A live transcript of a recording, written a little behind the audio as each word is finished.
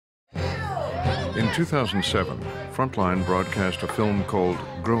In 2007, Frontline broadcast a film called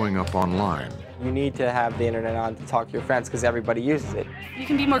Growing Up Online. You need to have the internet on to talk to your friends because everybody uses it. You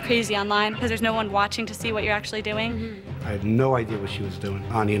can be more crazy online because there's no one watching to see what you're actually doing. I had no idea what she was doing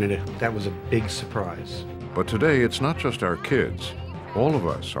on the internet. That was a big surprise. But today, it's not just our kids. All of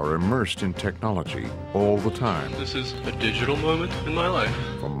us are immersed in technology all the time. This is a digital moment in my life.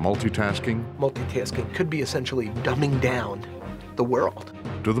 From multitasking. Multitasking could be essentially dumbing down the world.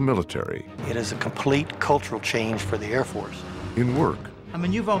 To the military. It is a complete cultural change for the Air Force. In work. I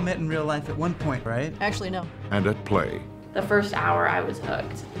mean, you've all met in real life at one point, right? Actually, no. And at play. The first hour I was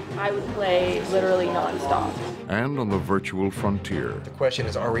hooked. I would play literally nonstop. And on the virtual frontier. The question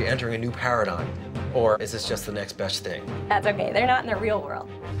is, are we entering a new paradigm? Or is this just the next best thing? That's okay, they're not in the real world.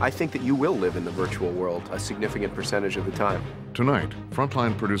 I think that you will live in the virtual world a significant percentage of the time. Tonight,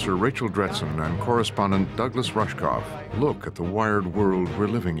 Frontline producer Rachel Dretson and correspondent Douglas Rushkoff look at the wired world we're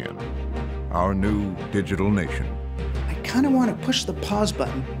living in. Our new digital nation. I kind of want to push the pause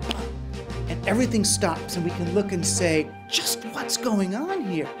button, and everything stops, and we can look and say, just what's going on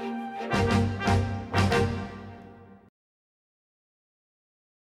here?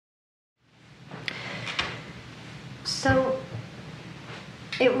 So,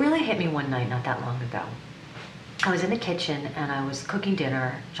 it really hit me one night not that long ago. I was in the kitchen and I was cooking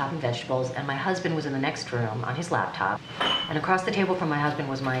dinner, chopping vegetables, and my husband was in the next room on his laptop. And across the table from my husband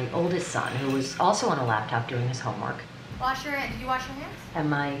was my oldest son, who was also on a laptop doing his homework. Did you wash your hands? And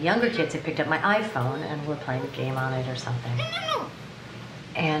my younger kids had picked up my iPhone and were playing a game on it or something. No.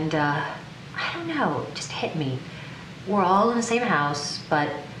 And I don't know, it just hit me. We're all in the same house, but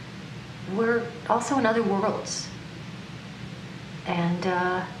we're also in other worlds. And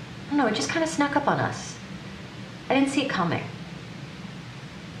I don't know, it just kind of snuck up on us. I didn't see it coming.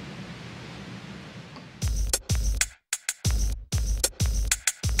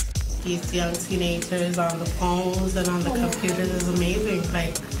 These young teenagers on the phones and on the computers is amazing.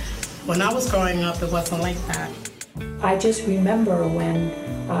 Like, when I was growing up, it wasn't like that. I just remember when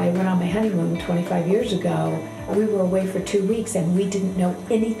I went on my honeymoon 25 years ago, we were away for 2 weeks and we didn't know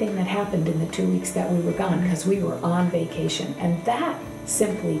anything that happened in the 2 weeks that we were gone because we were on vacation, and that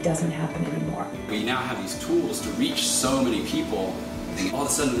simply doesn't happen anymore. We now have these tools to reach so many people, and all of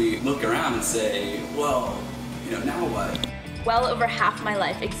a sudden we look around and say, well, now what? Well over half my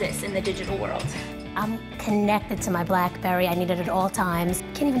life exists in the digital world. I'm connected to my BlackBerry. I need it at all times.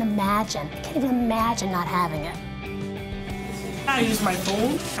 Can't even imagine not having it. I use my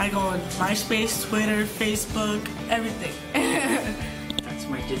phone. I go on MySpace, Twitter, Facebook, everything. That's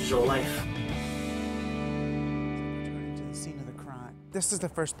my digital life. To the scene of the crime. This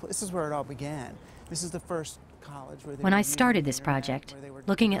is where it all began. This is the first college where they When I started this project,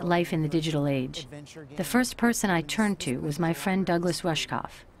 looking at life in the digital age, the first person I turned to was my friend Douglas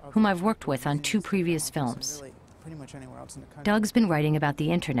Rushkoff, whom I've worked with on 2 previous films. Doug's been writing about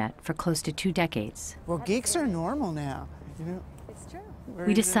the internet for close to 2 decades. Well, geeks are normal now. It's true.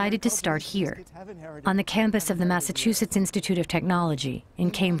 We decided to start here, on the campus of the Massachusetts Institute of Technology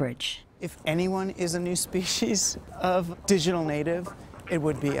in Cambridge. If anyone is a new species of digital native, it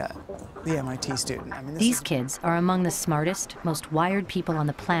would be the MIT student. These kids are among the smartest, most wired people on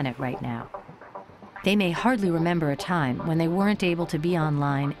the planet right now. They may hardly remember a time when they weren't able to be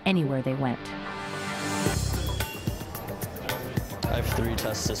online anywhere they went. I have 3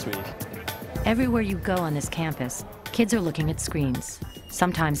 tests this week. Everywhere you go on this campus, kids are looking at screens,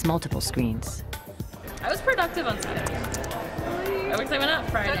 sometimes multiple screens. I was productive on Saturday. I worked went out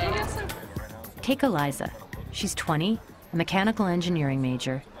Friday. Take Eliza. She's 20, a mechanical engineering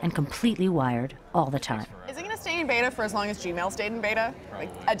major, and completely wired all the time. Is it going to stay in beta for as long as Gmail stayed in beta? Like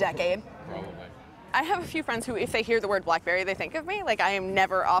a decade? I have a few friends who, if they hear the word BlackBerry, they think of me. Like, I am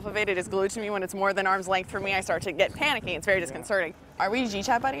never off of it. It is glued to me. When it's more than arm's length for me, I start to get panicky. It's very disconcerting. Are we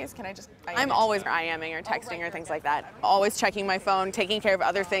G-chat buddies? Can I just... I'm always IMing or texting or things like that. Always checking my phone, taking care of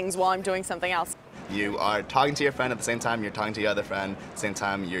other things while I'm doing something else. You are talking to your friend at the same time you're talking to your other friend. At the same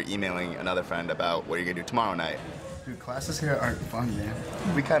time, you're emailing another friend about what you're going to do tomorrow night. Dude, classes here aren't fun, man.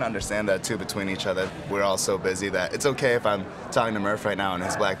 We kind of understand that, too, between each other. We're all so busy that it's okay if I'm talking to Murph right now and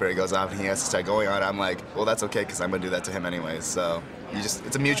his BlackBerry goes off and he has to start going on. I'm like, well, that's okay, because I'm going to do that to him anyways. So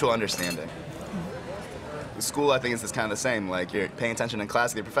it's a mutual understanding. School, I think, is kind of the same. Like, you're paying attention in class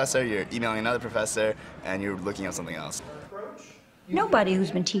with your professor, you're emailing another professor, and you're looking at something else. Nobody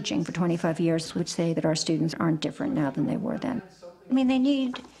who's been teaching for 25 years would say that our students aren't different now than they were then. I mean, they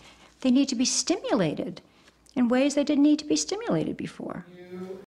need to be stimulated in ways they didn't need to be stimulated before.